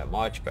 Oh yeah,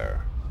 much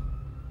better.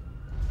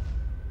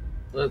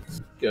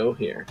 Let's go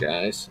here,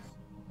 guys.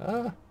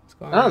 What's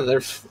going Ah, on?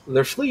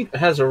 their fleet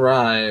has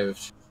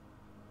arrived.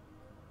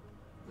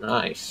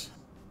 Nice.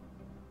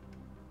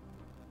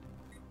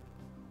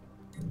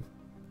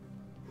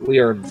 We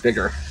are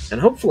bigger and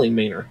hopefully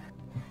meaner.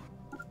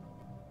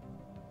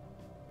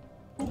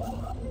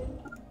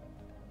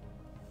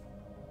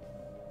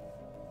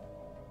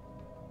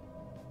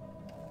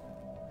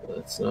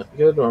 That's not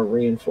good. Our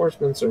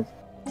reinforcements are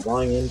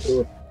flying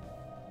into a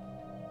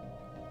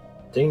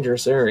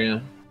dangerous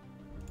area.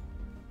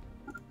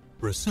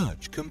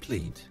 Research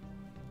complete.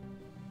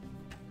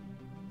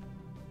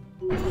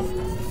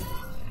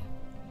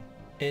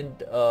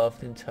 End of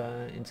the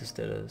entire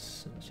interstellar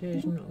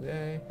association.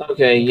 Okay.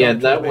 Okay, yeah,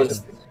 that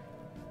Confirmation.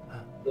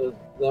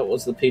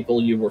 was the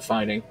people you were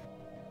fighting.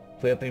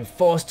 We have been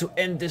forced to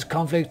end this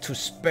conflict to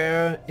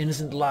spare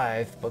innocent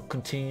life, but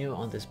continue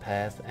on this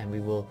path, and we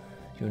will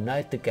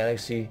unite the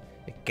galaxy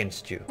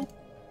against you.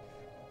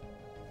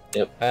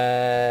 Yep.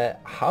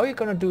 How are you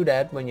gonna do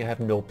that when you have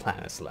no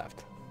planets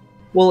left?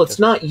 Well, it's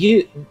not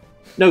you.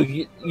 No,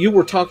 you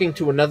were talking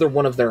to another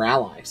one of their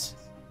allies.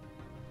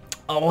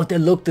 Oh, they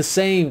look the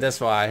same, that's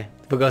why.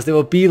 Because they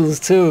were beetles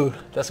too.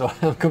 That's why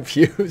I'm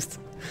confused.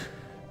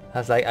 I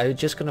was like, are you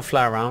just gonna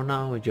fly around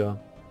now with your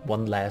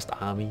one last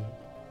army?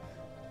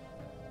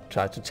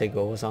 Try to take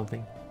over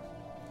something?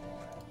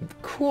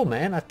 Cool,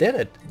 man, I did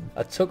it.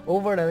 I took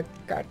over the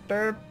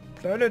goddamn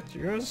planet,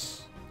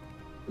 yes.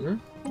 Hmm?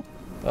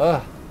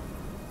 Ugh.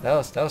 That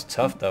was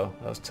tough though.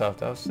 That was tough.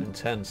 That was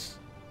intense.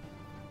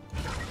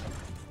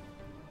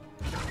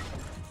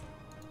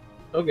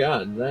 Oh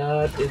god,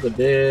 that is a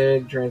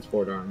big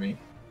transport army.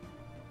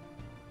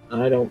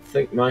 I don't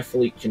think my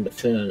fleet can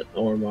defend,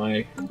 or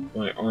my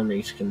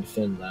armies can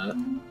defend that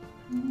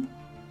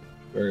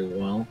very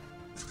well.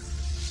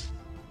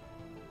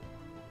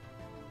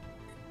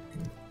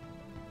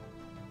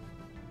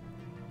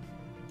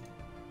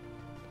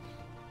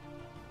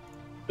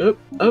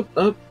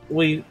 Up.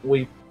 We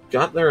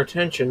got their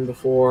attention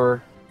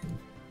before.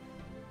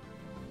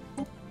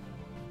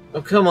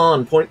 Oh, come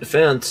on, point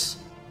defense.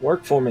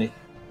 Work for me.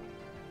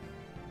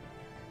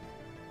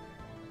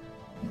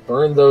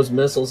 Burn those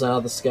missiles out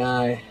of the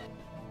sky.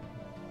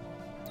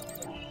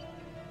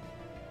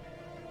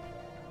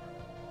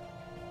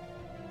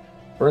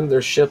 Burn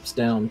their ships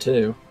down,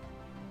 too.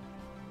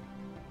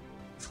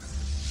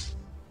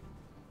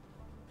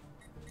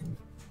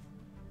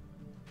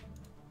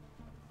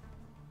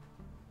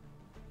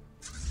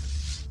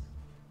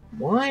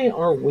 Why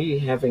are we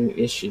having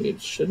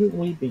issues? Shouldn't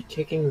we be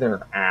kicking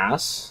their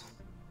ass?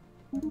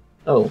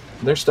 Oh,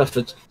 their stuff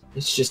is...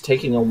 It's just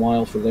taking a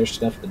while for their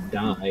stuff to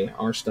die.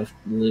 Our stuff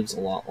lives a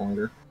lot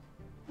longer.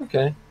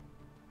 Okay.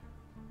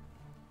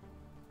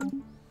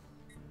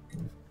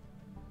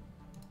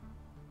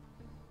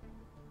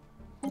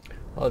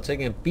 Well, it's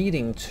taking a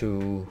beating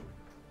to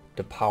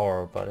the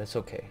power, but it's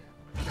okay.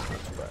 It's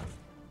not too bad.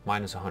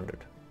 Minus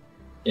 100.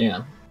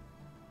 Yeah.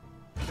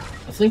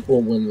 I think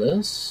we'll win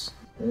this.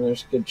 And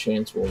there's a good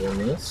chance we'll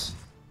win this.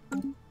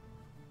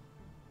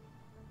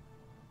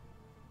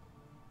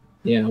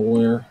 Yeah,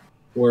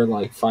 we're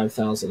like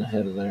 5,000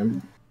 ahead of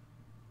them.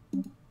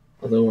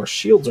 Although our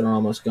shields are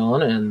almost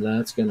gone, and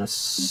that's gonna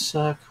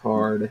suck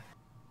hard.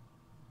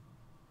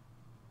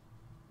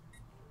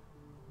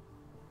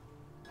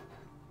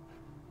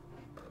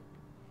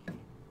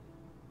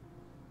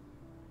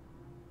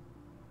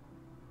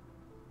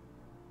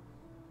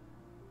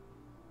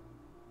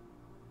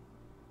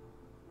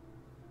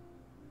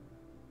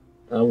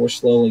 We're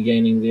slowly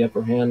gaining the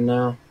upper hand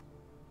now.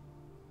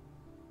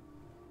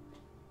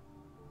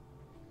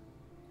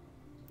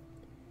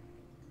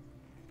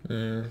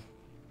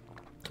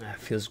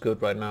 Feels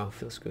good right now.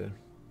 Feels good.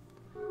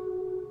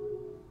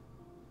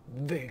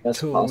 Victory.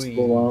 That's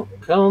possible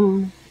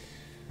outcome.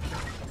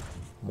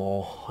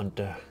 More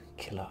hunter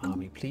killer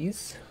army,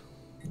 please.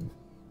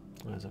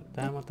 There's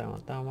that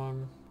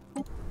one.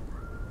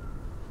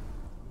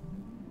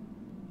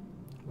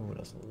 Oh,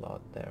 that's a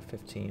lot there.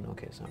 15.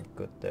 Okay, so I'm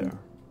good there.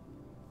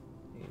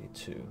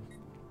 82.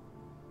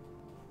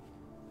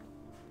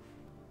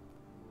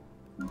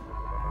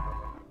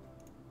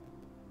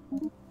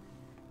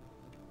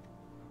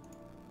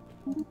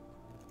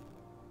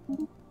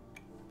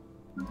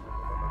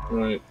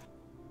 Right.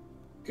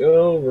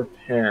 Go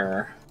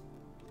repair.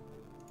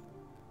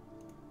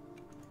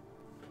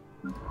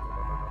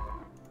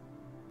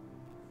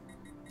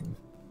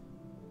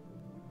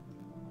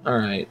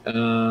 Alright,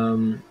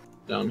 down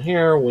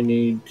here we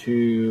need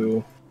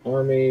to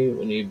army,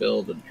 we need to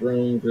build a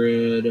drone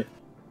grid,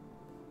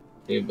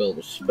 we need to build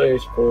a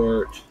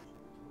spaceport.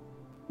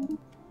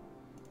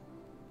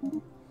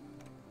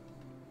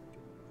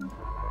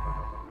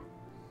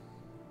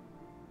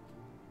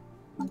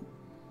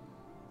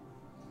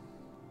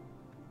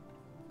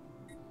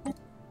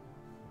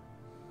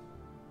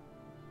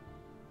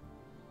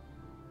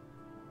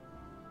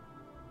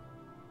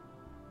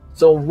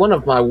 So one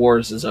of my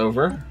wars is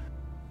over.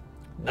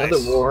 Nice.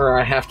 Another war,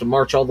 I have to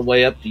march all the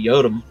way up to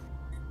Yodam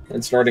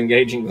and start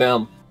engaging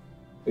them.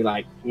 Be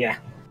like, yeah,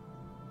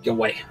 go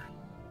away.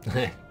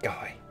 Go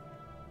away.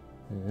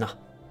 No.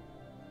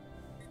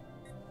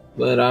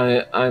 But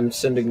I'm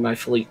sending my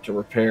fleet to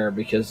repair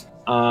because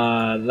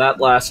that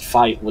last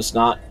fight was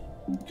not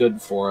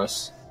good for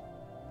us.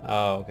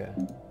 Oh, okay.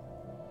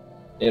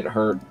 It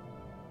hurt.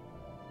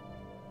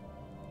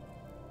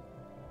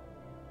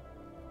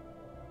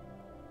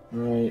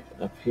 Right,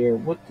 up here,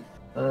 what the...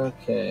 Why are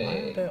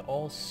Okay. they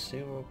all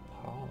 0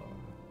 power?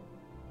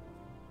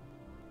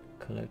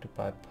 Collected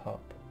by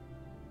pop.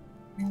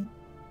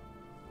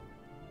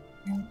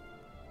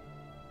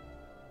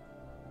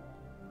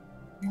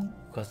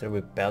 Because they're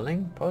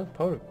rebelling?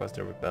 Probably because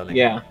they're rebelling.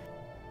 Yeah.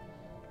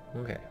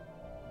 Okay.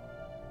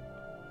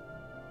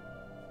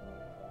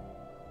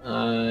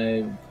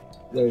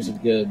 There's a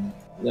good...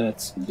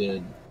 That's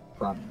good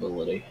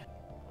probability.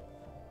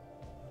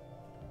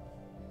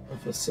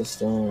 Of a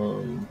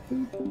system...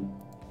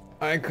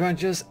 Alright,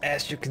 Crunchers,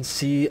 as you can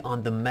see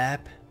on the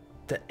map,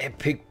 the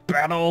epic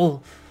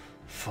battle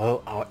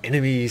for our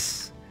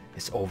enemies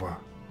is over.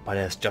 But it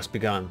has just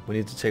begun. We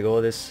need to take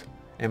over this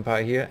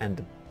empire here, and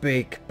the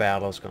big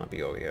battle is gonna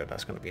be over here.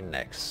 That's gonna be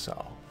next.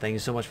 So, thank you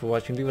so much for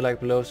watching. Leave a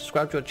like below,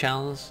 subscribe to our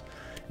channels.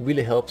 It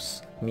really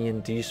helps me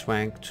and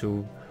Dswank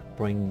to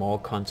bring more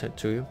content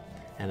to you.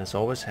 And as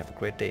always, have a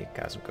great day,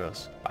 guys and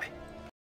girls. Bye.